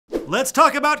Let's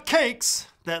talk about cakes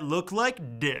that look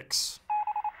like dicks.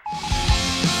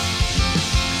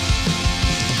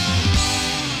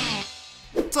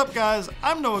 What's up, guys?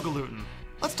 I'm Noah Galutin.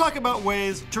 Let's talk about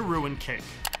ways to ruin cake.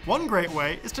 One great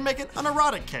way is to make it an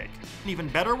erotic cake. An even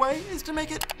better way is to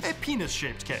make it a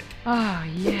penis-shaped cake. Oh,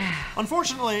 yeah.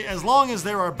 Unfortunately, as long as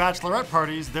there are bachelorette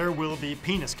parties, there will be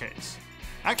penis cakes.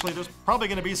 Actually, there's probably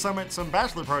going to be some at some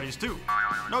bachelor parties too.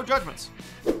 No judgments.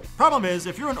 Problem is,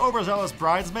 if you're an overzealous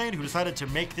bridesmaid who decided to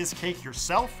make this cake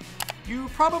yourself, you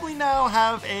probably now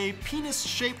have a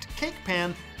penis-shaped cake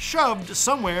pan shoved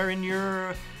somewhere in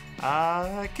your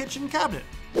kitchen cabinet.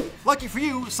 Lucky for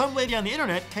you, some lady on the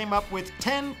internet came up with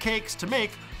 10 cakes to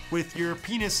make with your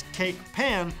penis cake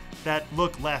pan that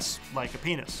look less like a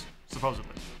penis,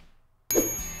 supposedly.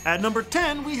 At number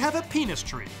 10, we have a penis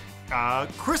tree. A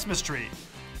Christmas tree.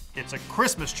 It's a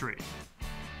Christmas tree.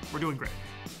 We're doing great.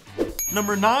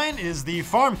 Number 9 is the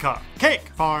farm cock. Cake.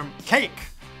 Farm cake.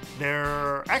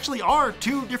 There actually are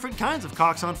 2 different kinds of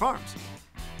cocks on farms.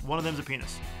 One of them's a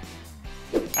penis.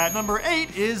 At number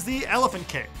 8 is the elephant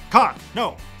cake. Cock.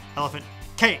 No. Elephant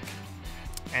cake.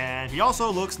 And he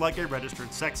also looks like a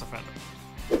registered sex offender.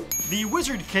 The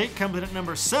wizard cake comes in at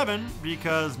number 7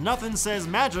 because nothing says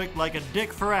magic like a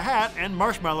dick for a hat and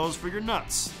marshmallows for your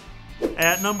nuts.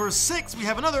 At number 6, we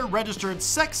have another registered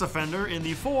sex offender in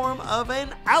the form of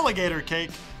an alligator cake.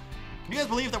 Can you guys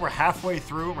believe that we're halfway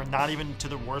through and we're not even to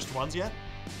the worst ones yet?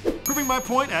 Proving my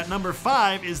point, at number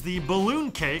 5 is the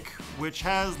balloon cake, which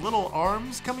has little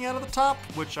arms coming out of the top,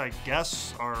 which I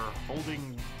guess are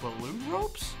holding balloon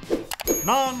ropes?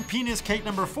 Non-penis cake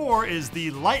number 4 is the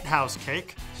lighthouse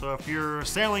cake. So if you're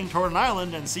sailing toward an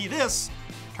island and see this,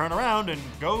 turn around and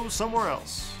go somewhere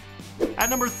else.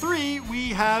 At number 3, we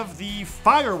have the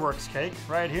fireworks cake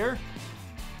right here.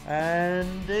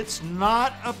 And it's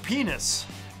not a penis.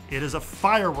 It is a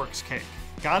fireworks cake.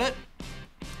 Got it?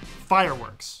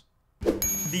 Fireworks.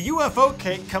 The UFO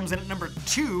cake comes in at number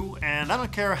 2, and I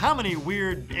don't care how many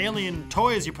weird alien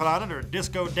toys you put on it or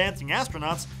disco dancing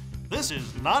astronauts, this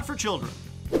is not for children.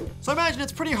 So I imagine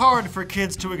it's pretty hard for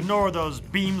kids to ignore those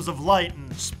beams of light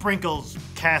and sprinkles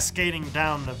cascading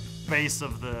down the base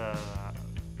of the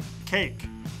cake.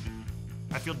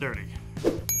 I feel dirty.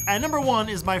 And number 1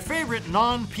 is my favorite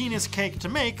non-penis cake to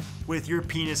make with your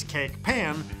penis cake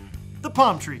pan, the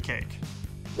palm tree cake.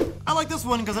 I like this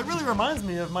one because it really reminds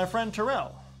me of my friend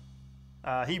Terrell.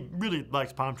 He really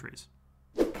likes palm trees.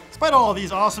 Despite all of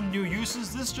these awesome new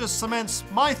uses, this just cements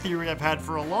my theory I've had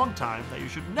for a long time that you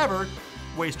should never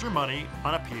waste your money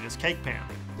on a penis cake pan.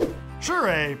 Sure,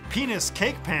 a penis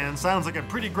cake pan sounds like a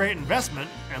pretty great investment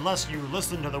unless you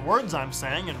listen to the words I'm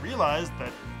saying and realize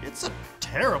that it's a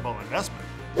terrible investment.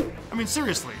 I mean,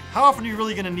 seriously, how often are you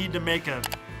really going to need to make a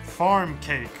farm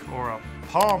cake or a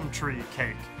palm tree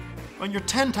cake when you're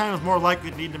 10 times more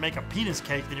likely to need to make a penis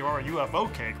cake than you are a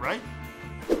UFO cake, right?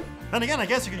 Then again, I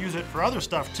guess you could use it for other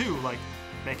stuff too, like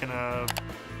making a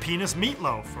penis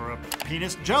meatloaf or a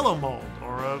penis jello mold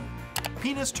or a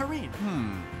penis terrine.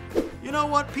 You know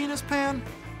what, penis pan?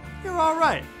 You're all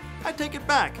right. I take it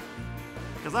back.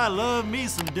 Because I love me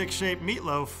some dick-shaped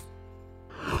meatloaf.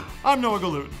 I'm Noah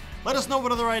Galutin. Let us know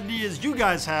what other ideas you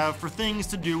guys have for things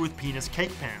to do with penis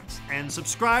cake pans. And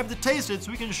subscribe to Taste It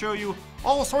so we can show you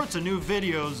all sorts of new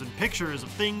videos and pictures of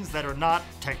things that are not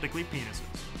technically penises.